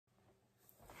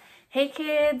Hey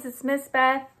kids, it's Miss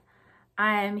Beth.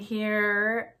 I'm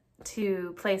here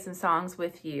to play some songs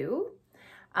with you.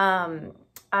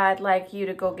 I'd like you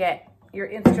to go get your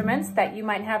instruments that you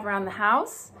might have around the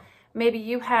house. Maybe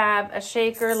you have a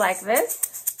shaker like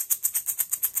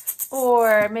this,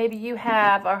 or maybe you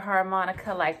have a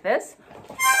harmonica like this,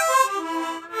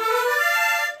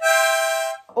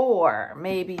 or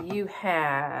maybe you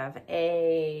have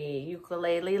a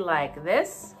ukulele like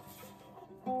this.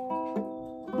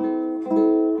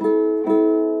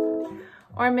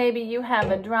 Or maybe you have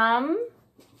a drum.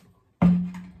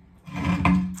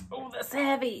 Oh, that's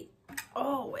heavy.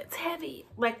 Oh, it's heavy.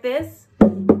 Like this.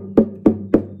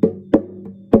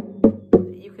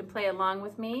 You can play along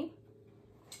with me.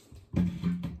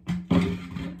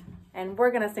 And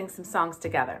we're gonna sing some songs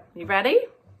together. You ready?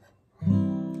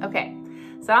 Okay,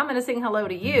 so I'm gonna sing hello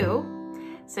to you.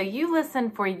 So you listen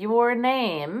for your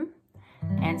name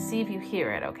and see if you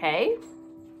hear it, okay?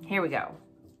 Here we go.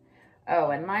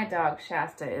 Oh, and my dog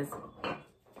Shasta is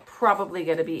probably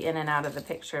going to be in and out of the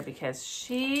picture because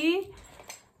she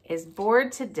is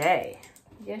bored today.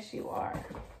 Yes, you are.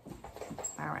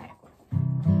 All right.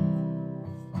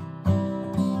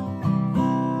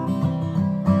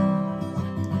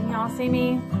 Can y'all see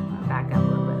me? I'll back up a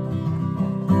little bit.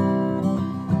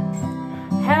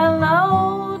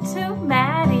 Hello to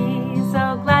Maddie,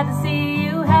 so glad to see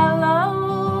you.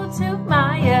 Hello to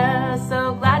Maya,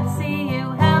 so glad to see you.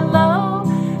 Hello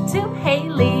to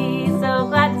Haley, so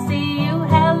glad to see you.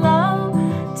 Hello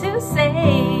to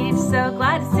Sage, so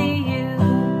glad to see you.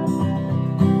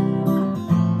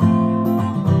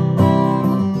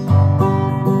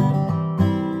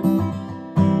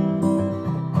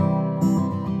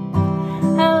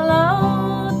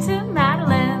 Hello to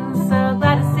Madeline, so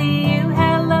glad to see you.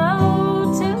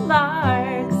 Hello to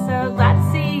Lark, so glad to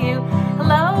see you.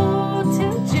 Hello to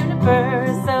Juniper,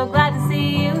 so glad to see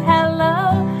you. Hello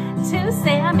to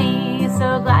Sammy,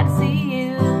 so glad to see you.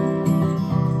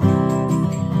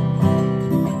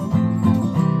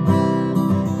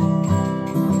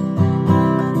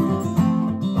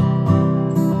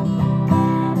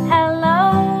 Hello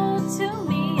to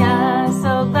Mia,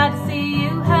 so glad to see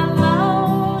you.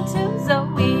 Hello to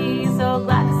Zoe, so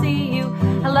glad to see you.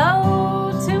 Hello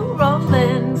to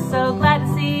Roland, so glad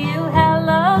to see you.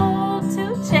 Hello to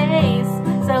Chase,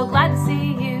 so glad to see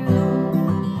you.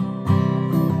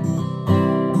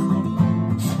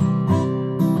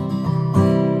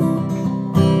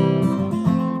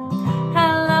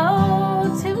 Hello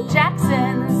to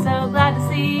Jackson, so glad to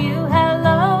see you.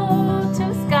 Hello to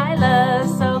Skyla,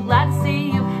 so glad to see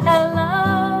you.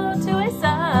 Hello to a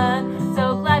son, so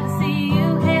glad to see you.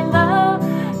 Hello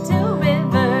to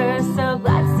River, so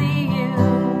glad to see you.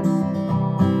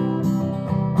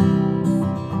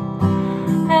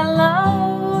 Hello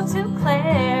to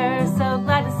Claire, so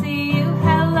glad to see you.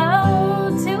 Hello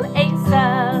to Asa,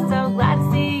 so glad to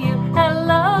see you.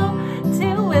 Hello to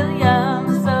William,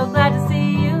 so glad to see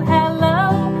you. Hello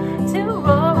to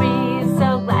Rory, so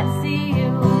glad to see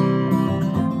you.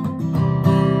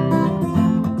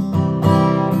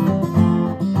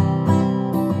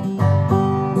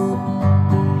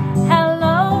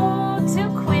 Hello to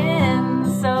Quinn,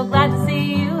 so glad to see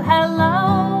you. Hello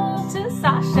to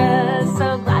Sasha, so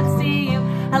glad to see you.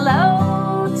 Hello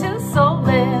to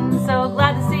Solon, so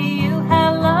glad to see you.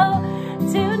 Hello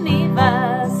to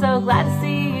Neva, so glad to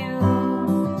see you.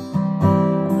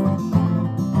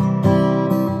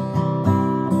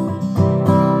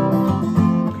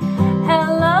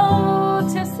 Hello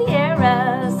to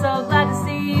Sierra, so glad to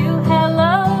see you.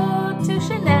 Hello to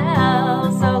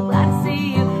Chanel, so glad to see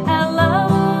you.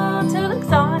 Hello to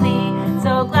Luxani,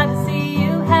 so glad to see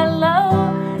you. Hello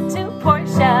to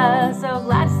Portia, so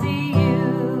glad to see you.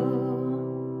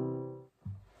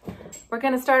 We're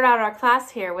going to start out our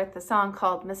class here with a song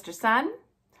called Mr. Sun,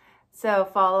 so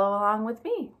follow along with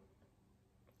me.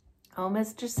 Oh,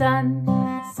 Mr. Sun,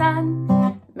 Sun,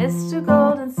 Mr.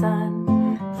 Golden Sun,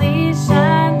 please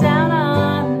shine down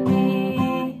on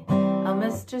me. Oh,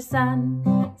 Mr. Sun,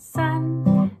 Sun,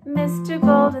 Mr.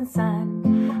 Golden Sun,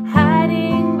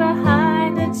 hiding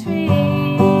behind a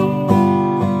tree.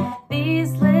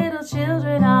 These little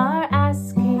children are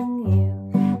asking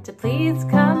you to please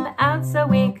come out so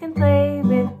we can play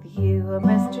with you. Oh,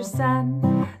 Mr. Sun,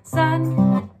 Sun,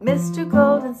 Mr.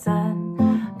 Golden Sun,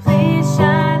 please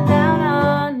shine down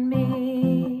on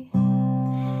me.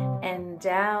 And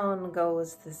down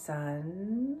goes the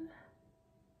sun,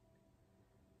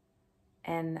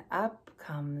 and up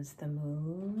comes the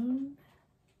moon.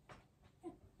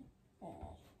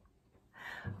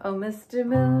 Oh, Mr.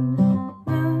 Moon,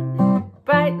 Moon,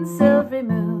 bright and silvery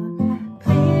moon,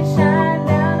 please shine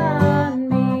down on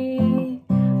me.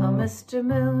 Oh,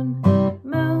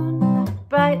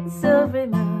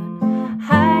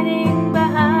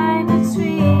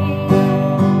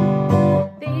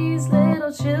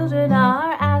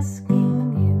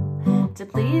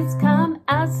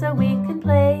 so we can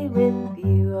play with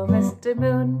you. Oh, Mr.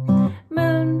 Moon,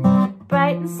 moon,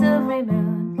 bright and silvery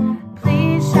moon,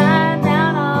 please shine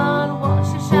down on, won't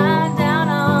you shine down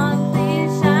on,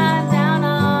 please shine down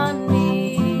on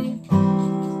me.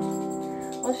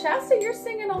 Well, Shasta, you're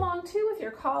singing along too with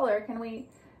your collar. I'm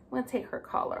gonna take her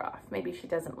collar off. Maybe she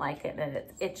doesn't like it and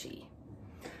it's itchy.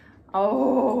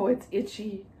 Oh, it's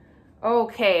itchy.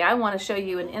 Okay, I want to show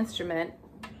you an instrument.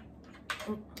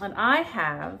 And I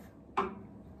have,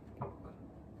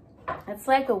 it's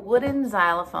like a wooden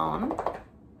xylophone.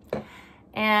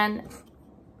 And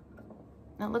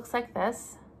it looks like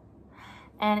this.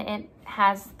 And it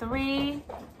has 3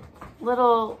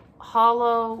 little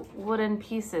hollow wooden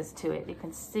pieces to it. You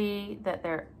can see that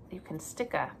you can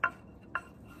stick a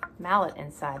mallet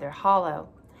inside. They're hollow.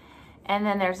 And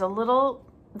then there's little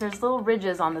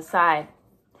ridges on the side.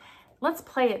 Let's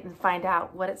play it and find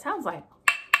out what it sounds like.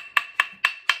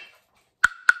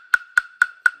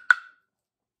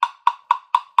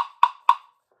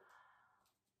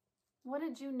 What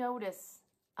did you notice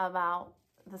about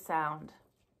the sound?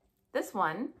 This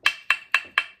one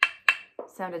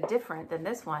sounded different than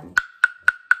this one.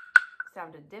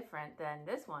 Sounded different than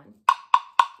this one.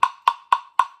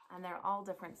 And they're all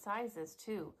different sizes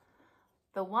too.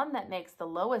 The one that makes the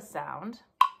lowest sound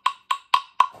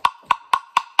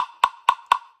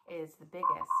is the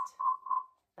biggest.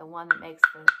 The one that makes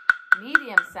the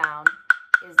medium sound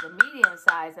is the medium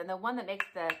size. And the one that makes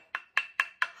the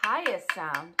highest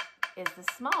sound is the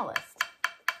smallest.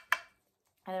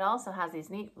 And it also has these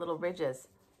neat little ridges.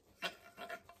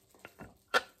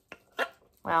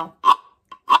 Well,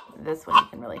 this one you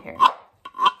can really hear.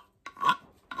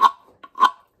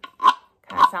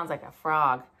 Kind of sounds like a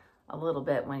frog a little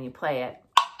bit when you play it.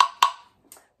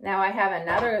 Now I have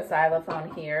another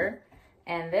xylophone here,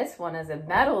 and this one is a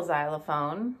metal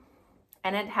xylophone,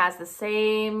 and it has the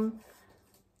same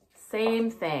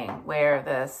thing, where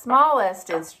the smallest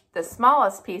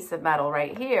piece of metal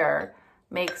right here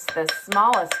makes the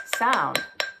smallest sound.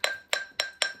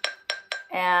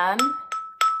 And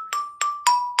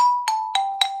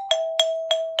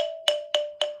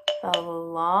the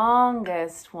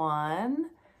longest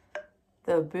one,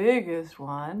 the biggest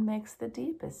one, makes the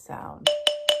deepest sound.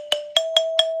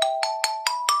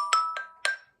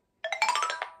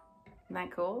 Isn't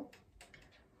that cool?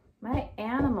 My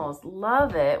animals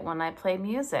love it when I play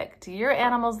music. Do your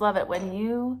animals love it when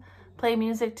you play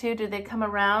music too? Do they come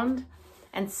around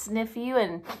and sniff you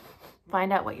and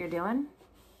find out what you're doing?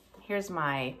 Here's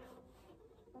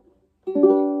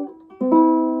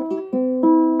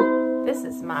this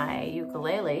is my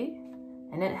ukulele,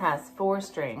 and it has 4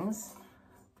 strings.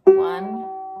 1,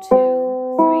 2, 3,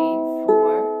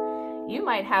 4. You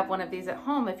might have one of these at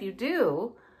home. If you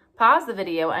do, pause the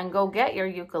video and go get your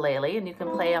ukulele and you can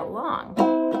play along.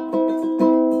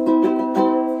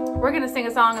 We're gonna sing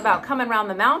a song about coming round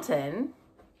the mountain.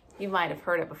 You might have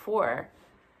heard it before.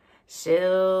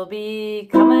 She'll be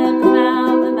coming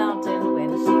round the mountain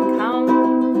when she comes.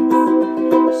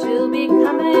 She'll be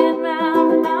coming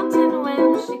round the mountain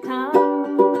when she comes.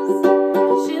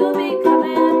 She'll be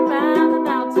coming round the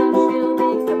mountain. She'll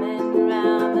be coming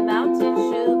round the mountain.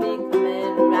 She'll be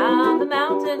coming round the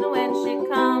mountain when she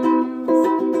comes.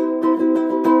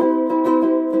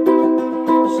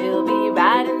 She'll be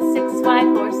riding 6 white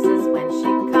horses when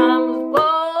she comes.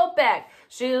 Whoa, back.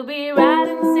 She'll be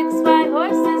riding 6 white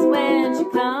horses when she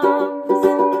comes.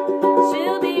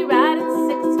 She'll be riding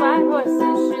 6 white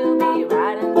horses. She'll be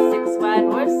riding 6 white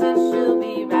horses. She'll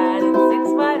be riding 6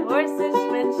 white horses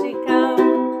when she comes.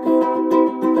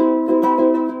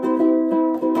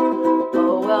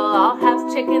 Oh, we'll all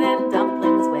have chicken and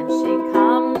dumplings when she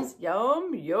comes.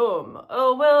 Yum, yum.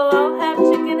 Oh, we'll all have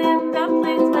chicken and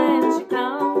dumplings when she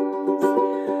comes.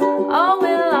 Oh,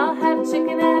 we'll all have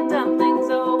chicken and dumplings.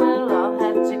 Oh, we'll all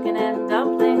have chicken and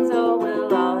dumplings. Oh,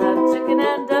 we'll all have chicken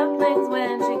and dumplings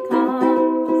when she comes.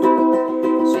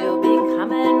 She'll be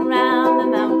coming round the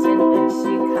mountain when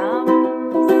she comes.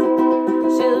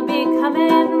 She'll be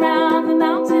coming round the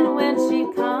mountain when she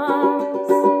comes.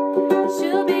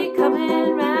 She'll be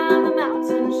coming round the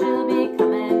mountain. She'll be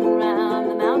coming round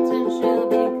the mountain. She'll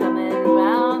be coming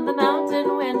round the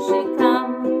mountain when she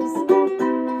comes.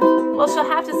 Well, she'll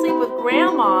have to sleep with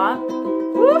Grandma.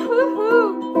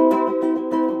 Woo-hoo-hoo.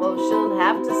 Well, she'll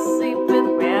have to sleep with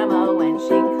Grandma when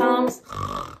she comes.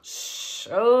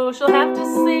 Oh, she'll have to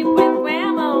sleep with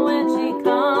Grandma when she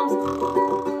comes.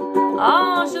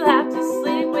 Oh, she'll have to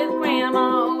sleep with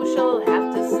Grandma. Oh, she'll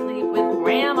have to sleep with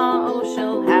Grandma. Oh,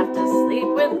 she'll have to sleep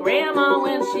with Grandma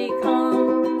when she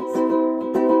comes.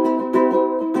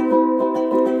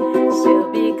 She'll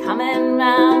be coming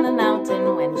round the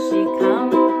mountain when she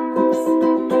comes.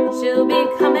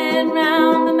 coming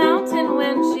round the mountain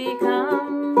when she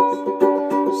comes.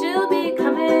 She'll be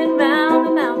coming round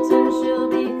the mountain. She'll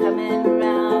be coming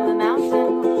round the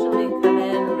mountain. She'll be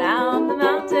coming round the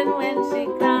mountain when she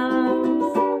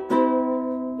comes.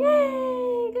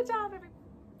 Yay! Good job, everybody.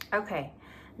 Okay,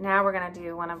 now we're gonna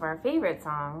do one of our favorite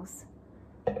songs.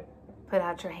 Put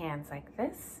out your hands like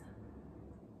this.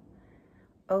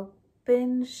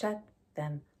 Open, shut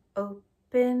them.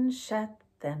 Open, shut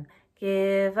them.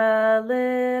 Give a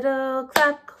little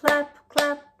clap, clap,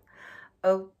 clap.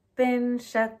 Open,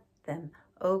 shut them.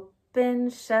 Open,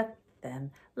 shut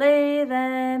them. Lay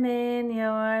them in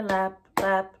your lap,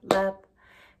 lap, lap.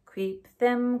 Creep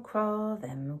them, crawl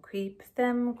them, creep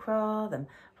them, crawl them.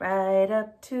 Right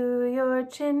up to your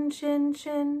chin, chin,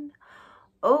 chin.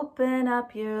 Open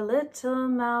up your little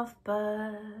mouth,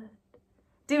 bud.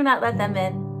 Do not let them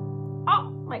in.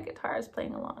 Oh, my guitar is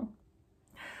playing along.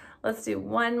 Let's do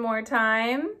one more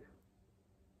time.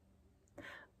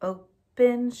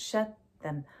 Open, shut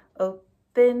them.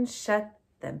 Open, shut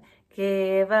them.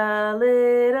 Give a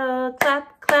little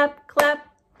clap, clap,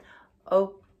 clap.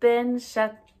 Open,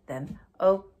 shut them.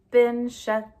 Open,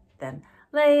 shut them.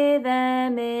 Lay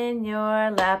them in your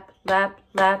lap, lap,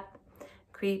 lap.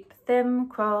 Creep them,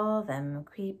 crawl them,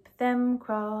 creep them,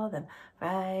 crawl them,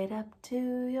 right up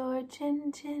to your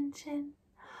chin, chin, chin.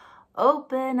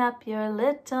 Open up your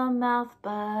little mouth,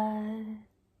 bud.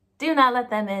 Do not let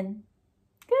them in.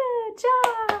 Good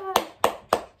job.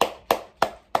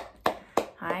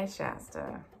 Hi,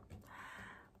 Shasta.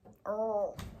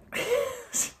 Oh.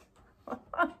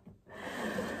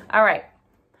 All right,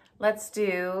 let's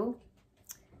do,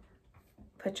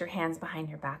 put your hands behind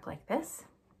your back like this.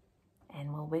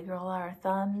 And we'll wiggle our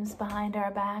thumbs behind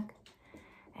our back.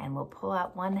 And we'll pull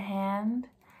out one hand.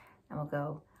 And we'll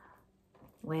go,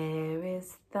 where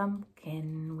is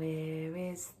Thumbkin? Where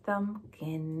is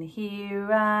Thumbkin?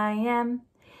 Here I am.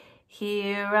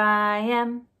 Here I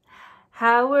am.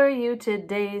 How are you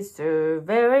today, sir?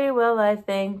 Very well, I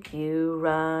thank you.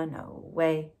 Run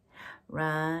away.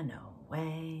 Run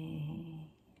away.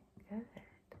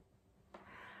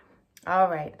 All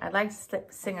right, I'd like to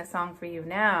sing a song for you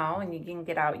now, and you can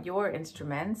get out your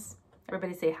instruments.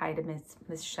 Everybody say hi to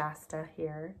Miss Shasta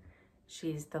here.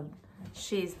 She's the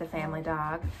family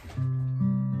dog.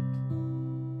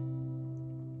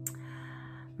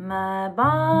 My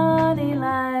body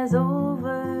lies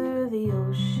over the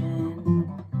ocean.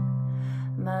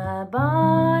 My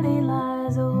body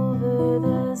lies over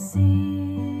the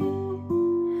sea.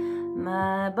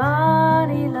 My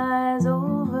body lies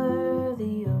over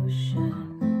the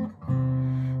ocean.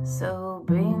 So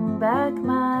bring back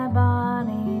my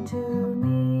Bonnie to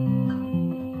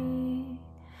me.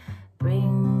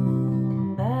 Bring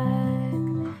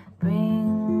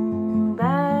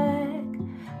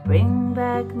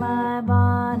back my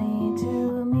Bonnie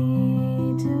to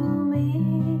me, to me.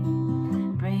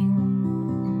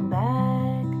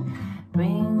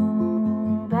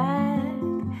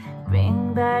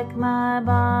 Bring back my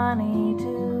Bonnie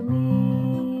to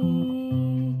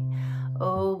me.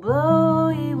 Oh, blow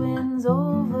ye winds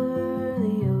over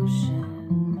the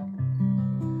ocean.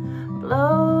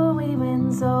 Blow ye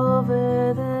winds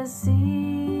over the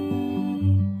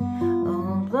sea.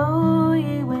 Oh, blow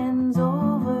ye winds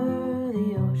over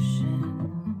the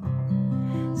ocean.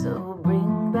 So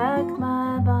bring back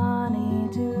my Bonnie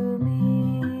to me.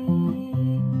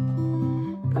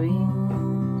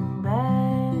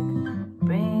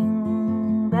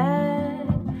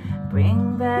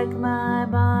 Bring back my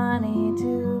Bonnie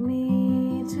to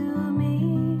me, to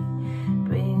me.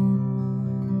 Bring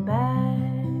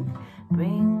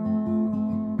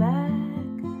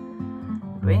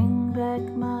back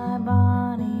my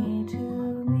Bonnie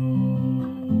to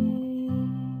me.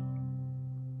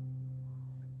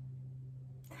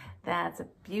 That's a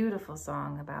beautiful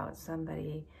song about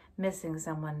somebody missing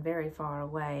someone very far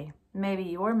away. Maybe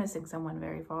you're missing someone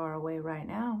very far away right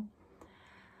now.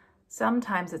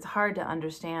 Sometimes it's hard to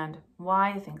understand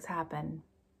why things happen,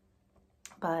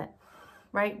 but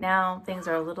right now things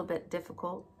are a little bit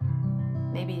difficult.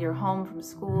 Maybe you're home from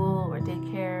school or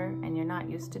daycare and you're not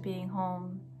used to being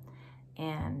home,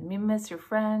 and you miss your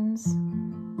friends.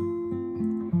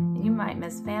 You might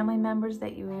miss family members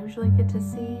that you usually get to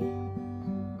see.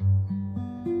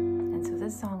 And so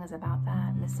this song is about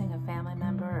that, missing a family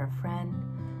member or a friend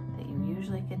that you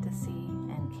usually get to see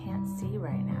and can't see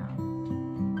right now.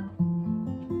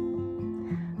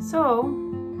 So,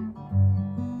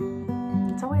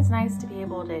 it's always nice to be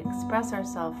able to express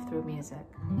ourselves through music.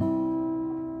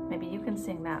 Maybe you can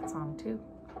sing that song too.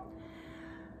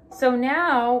 So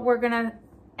now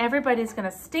everybody's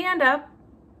gonna stand up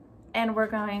and we're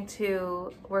going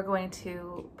to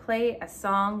play a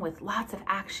song with lots of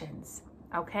actions,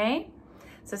 okay?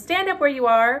 So stand up where you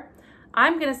are.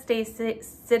 I'm gonna stay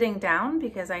sitting down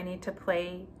because I need to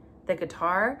play the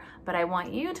guitar, but I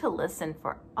want you to listen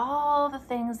for all the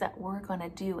things that we're gonna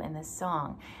do in this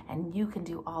song, and you can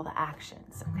do all the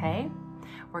actions, okay?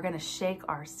 We're gonna shake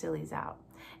our sillies out.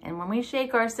 And when we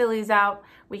shake our sillies out,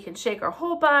 we can shake our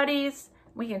whole bodies,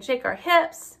 we can shake our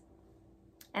hips,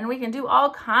 and we can do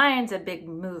all kinds of big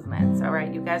movements. All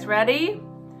right, you guys ready?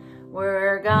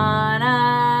 We're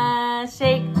gonna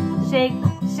shake, shake,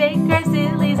 shake our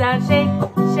sillies out. Shake,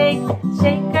 shake,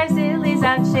 shake our sillies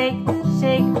out. Shake,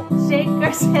 shake, shake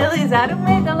our sillies out and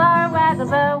wiggle our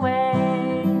waggles away.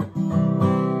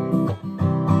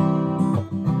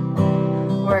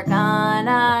 We're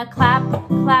gonna clap,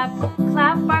 clap,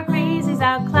 clap our crazies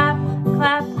out. Clap,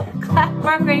 clap, clap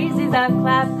our crazies out.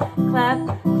 Clap,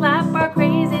 clap, clap our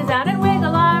crazies out and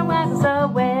wiggle our waggles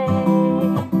away.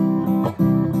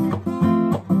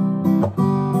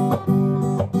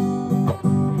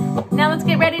 Now let's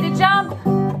get ready to jump.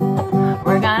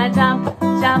 We're gonna jump,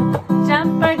 jump,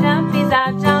 jump our jumpies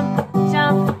out. Jump,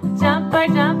 jump, jump our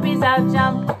jumpies out.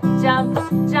 Jump, jump,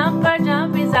 jump our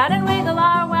jumpies out and wiggle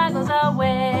our waggles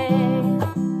away.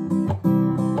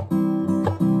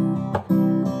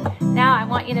 Now I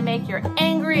want you to make your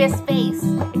angriest face.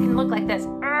 It can look like this.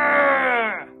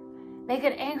 Make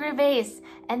an angry face.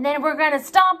 And then we're gonna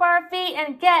stomp our feet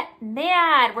and get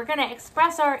mad. We're gonna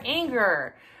express our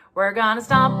anger. We're gonna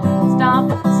stomp,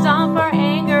 stomp, stomp our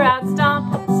anger out.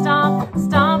 Stomp, stomp,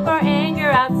 stomp our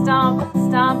anger out. Stomp,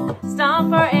 stomp,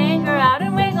 stomp our anger out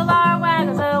and wiggle our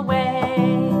waggles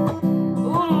away.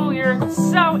 Ooh, you're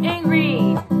so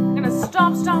angry. I'm gonna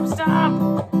stomp, stomp, stomp.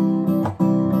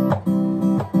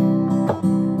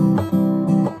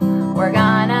 We're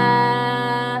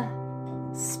gonna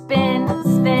spin,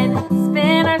 spin,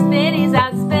 spin our spinnies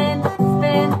out. Spin,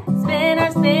 spin, spin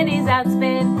our spinnies out.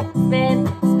 Spin, spin,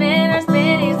 spin our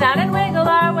spinnies out and wiggle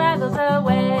our waggles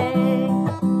away.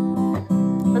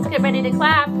 Let's get ready to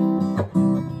clap.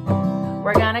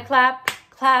 We're gonna clap,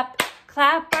 clap,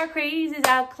 clap our crazies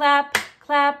out. Clap,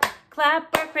 clap,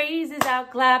 clap our crazies out.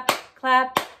 Clap,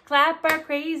 clap, clap our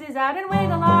crazies out and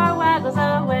wiggle our waggles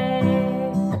away.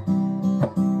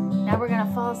 Now we're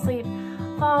gonna fall asleep,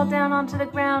 fall down onto the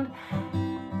ground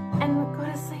and go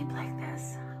to sleep like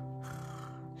this.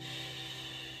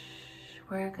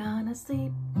 We're gonna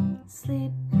sleep,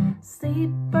 sleep,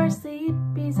 sleep our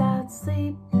sleepies out.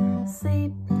 Sleep,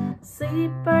 sleep,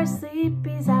 sleep our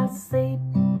sleepies out. Sleep,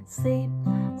 sleep,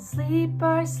 sleep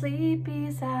our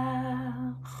sleepies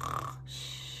out.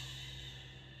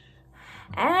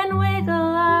 And wiggle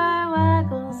our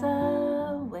waggles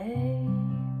away.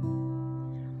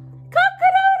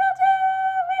 Cock-a-doodle-doo,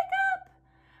 wake up!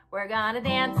 We're gonna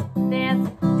dance, dance,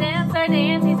 dance our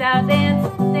dances out.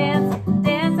 Dance, dance,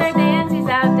 dance our dances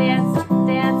out. Dance,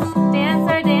 dance,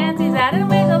 dance our dances out and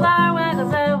wiggle our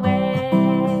waggles away.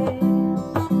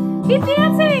 Keep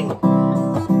dancing!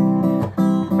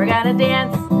 We're gonna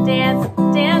dance, dance,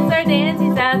 dance our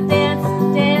dances out. Dance,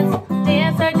 dance,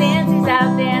 dance our dances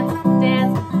out. Dance,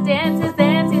 dance, dances,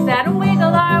 dances out and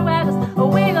wiggle our waggles,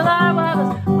 wiggle our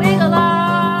waggles, wiggle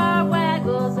our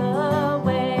waggles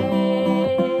away.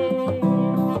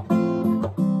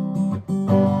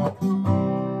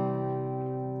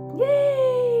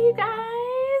 Yay, you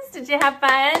guys! Did you have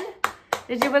fun?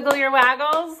 Did you wiggle your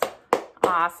waggles?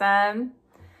 Awesome.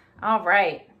 All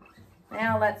right,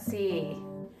 now let's see.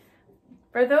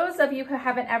 For those of you who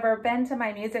haven't ever been to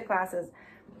my music classes,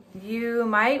 you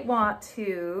might want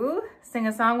to sing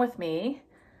a song with me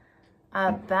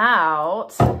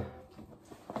about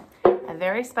a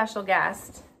very special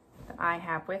guest that I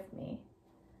have with me.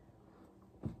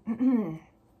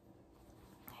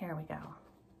 Here we go.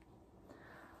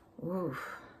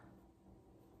 Oof.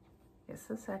 Just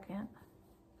a second.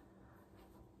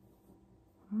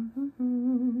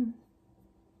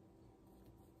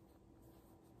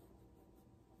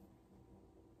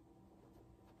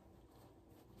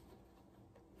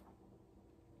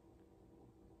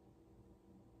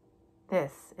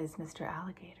 This is Mr.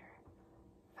 Alligator.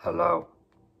 Hello.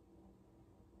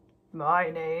 My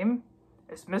name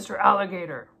is Mr.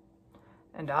 Alligator,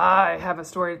 and I have a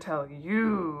story to tell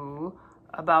you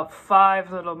about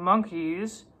 5 little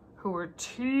monkeys who were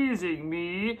teasing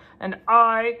me, and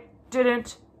I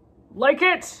didn't like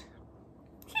it.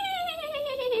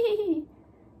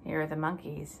 Here are the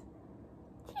monkeys.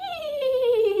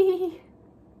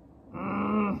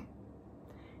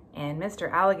 And Mr.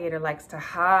 Alligator likes to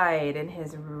hide in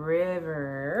his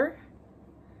river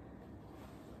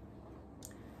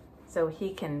so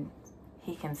he can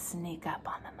he can sneak up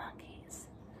on the monkeys.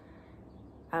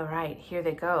 All right, here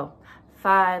they go.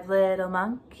 5 little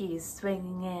monkeys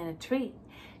swinging in a tree,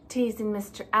 teasing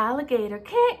Mr. Alligator.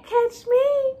 Can't catch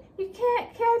me, you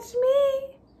can't catch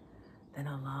me. Then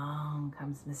along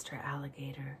comes Mr.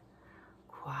 Alligator,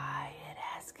 quiet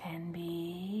as can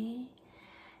be,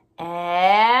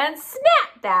 and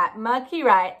snap that monkey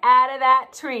right out of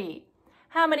that tree.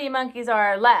 How many monkeys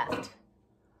are left?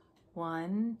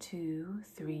 1, 2,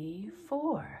 3,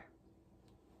 4.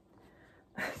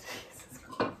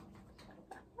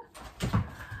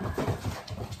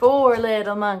 4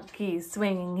 little monkeys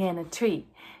swinging in a tree,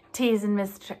 teasing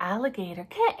Mr. Alligator.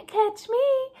 Can't catch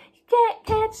me, you can't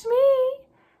catch me.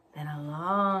 Then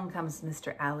along comes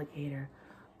Mr. Alligator,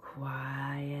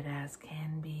 quiet as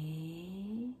can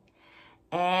be,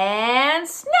 and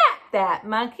snap that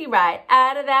monkey right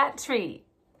out of that tree.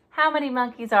 How many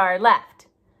monkeys are left?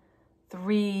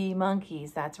 3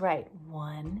 monkeys, that's right.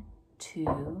 1,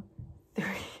 2, 3.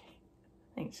 I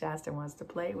think Shasta wants to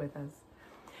play with us.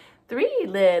 3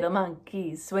 little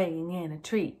monkeys swinging in a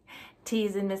tree,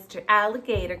 teasing Mr.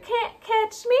 Alligator. Can't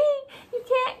catch me, you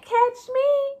can't catch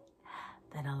me.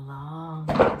 Then along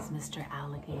comes Mr.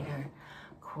 Alligator,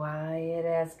 quiet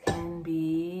as can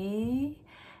be,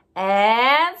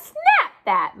 and snap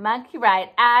that monkey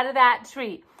right out of that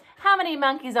tree. How many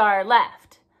monkeys are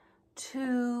left?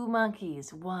 2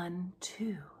 monkeys. 1,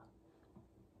 2.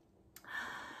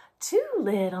 2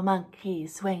 little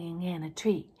monkeys swinging in a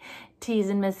tree,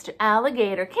 teasing Mr.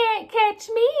 Alligator. Can't catch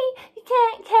me, you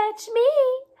can't catch me.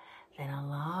 Then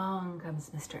along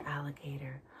comes Mr.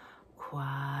 Alligator,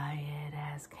 quiet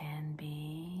as can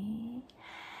be,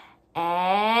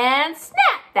 and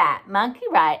snap that monkey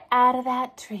right out of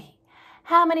that tree.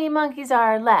 How many monkeys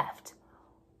are left?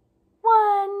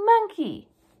 1 monkey.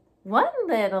 1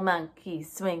 little monkey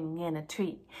swinging in a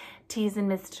tree, teasing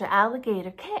Mr. Alligator.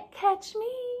 Can't catch me,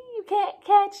 you can't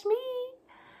catch me.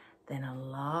 Then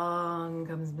along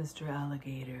comes Mr.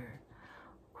 Alligator,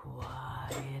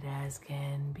 quiet as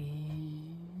can be,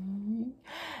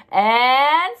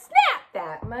 and snap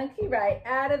that monkey right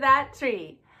out of that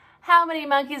tree. How many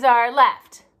monkeys are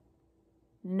left?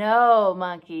 No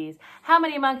monkeys. How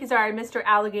many monkeys are in Mr.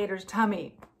 Alligator's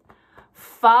tummy?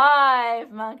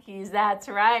 5 monkeys, that's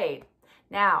right.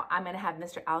 Now, I'm going to have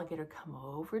Mr. Alligator come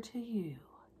over to you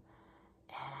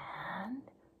and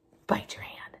bite your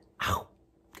hand. Ow,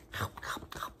 ow, ow,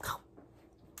 ow, ow.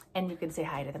 And you can say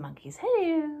hi to the monkeys.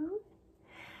 Hello.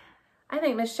 I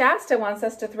think Miss Shasta wants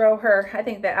us to throw her. I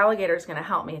think the alligator is going to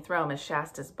help me throw Miss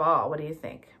Shasta's ball. What do you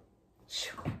think?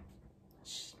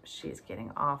 She's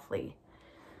getting awfully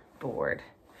bored.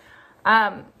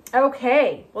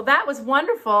 Okay, well, that was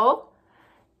wonderful.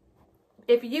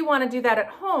 If you want to do that at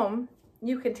home,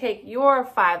 you can take your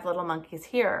 5 little monkeys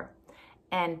here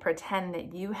and pretend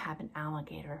that you have an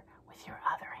alligator with your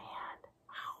other hand.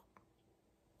 Wow.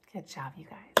 Good job, you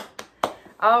guys.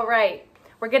 All right,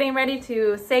 we're getting ready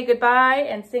to say goodbye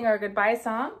and sing our goodbye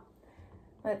song.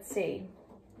 Let's see.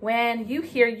 When you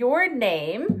hear your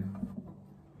name,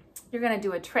 you're going to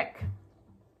do a trick.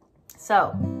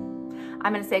 So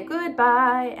I'm going to say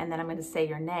goodbye, and then I'm going to say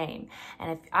your name.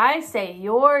 And if I say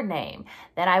your name,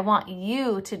 then I want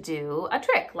you to do a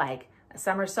trick, like a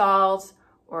somersault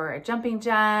or a jumping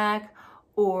jack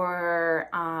or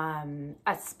a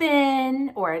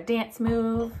spin or a dance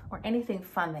move or anything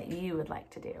fun that you would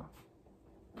like to do.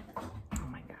 Oh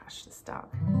my gosh, this dog.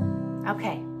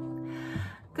 Okay.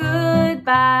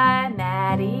 Goodbye,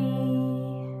 Maddie.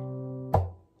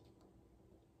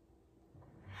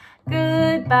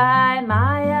 Goodbye,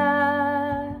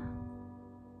 Maya.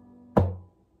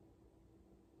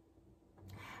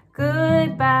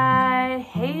 Goodbye,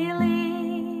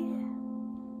 Haley.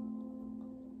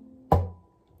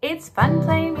 It's fun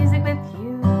playing music with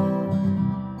you.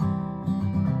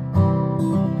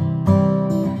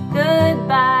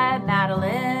 Goodbye,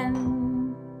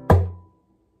 Madeline.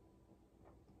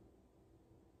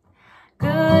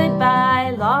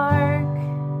 Goodbye, Lark.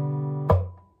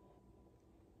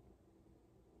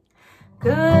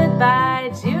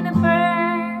 Goodbye,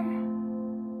 Juniper.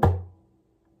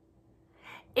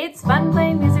 It's fun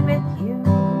playing music with you.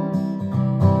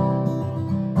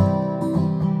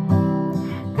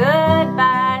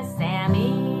 Goodbye,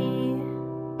 Sammy.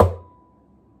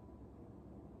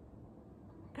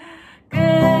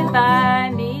 Goodbye,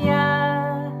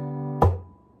 Mia.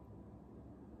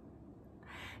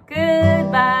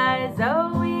 Goodbye,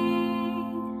 Zoe.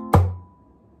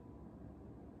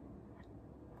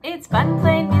 It's fun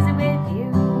playing music with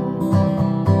you.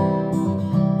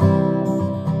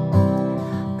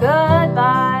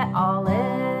 Goodbye,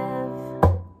 Olive.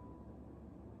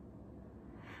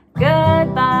 Goodbye.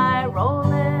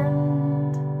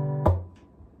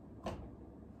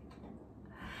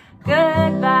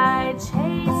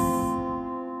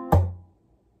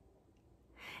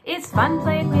 It's fun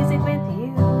playing music with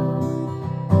you.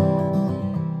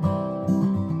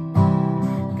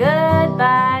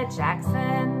 Goodbye,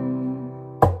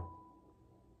 Jackson.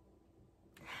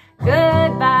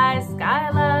 Goodbye,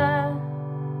 Skyla.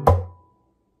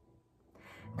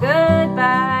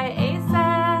 Goodbye,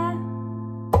 Asa.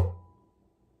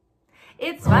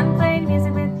 It's fun playing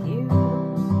music with you.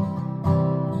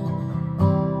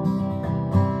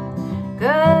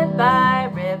 Goodbye,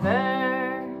 River.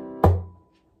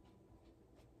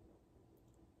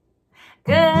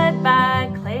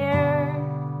 Goodbye, Claire.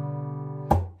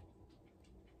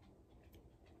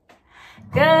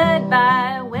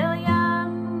 Goodbye,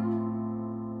 William.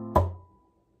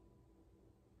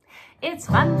 It's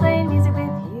fun playing music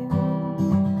with you.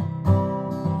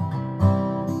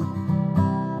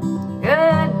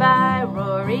 Goodbye,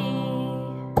 Rory.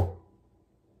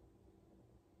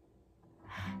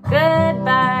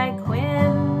 Goodbye,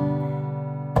 Quinn.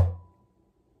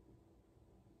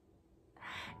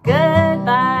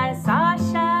 Goodbye,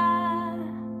 Sasha.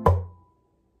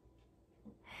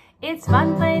 It's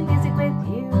fun playing music with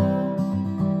you.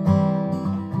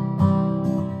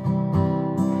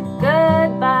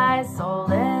 Goodbye,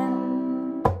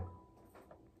 Solon.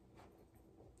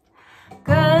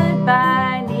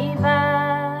 Goodbye,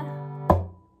 Neva.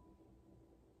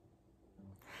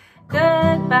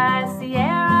 Goodbye,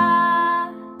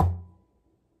 Sierra.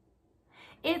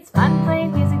 It's fun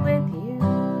playing music with you.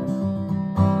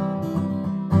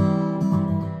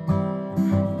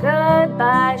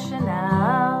 Goodbye,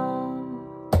 Chanel.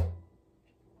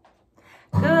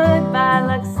 Goodbye,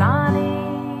 Laxani.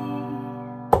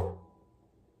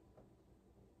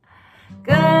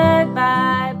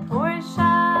 Goodbye,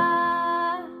 Portia.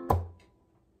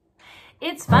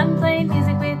 It's fun playing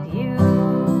music with you.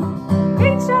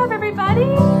 Great job,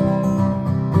 everybody.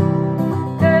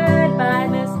 Goodbye,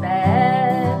 Miss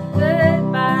Beth.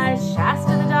 Goodbye,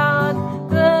 Shasta the dog.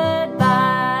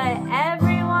 Goodbye,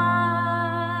 everyone.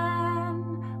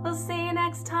 We'll see you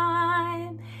next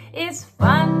time. It's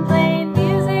fun playing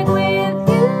music with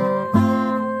you.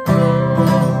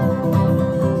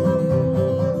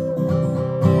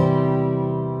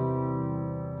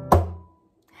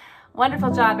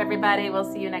 Wonderful job, everybody.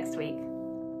 We'll see you next week.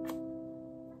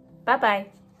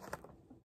 Bye-bye.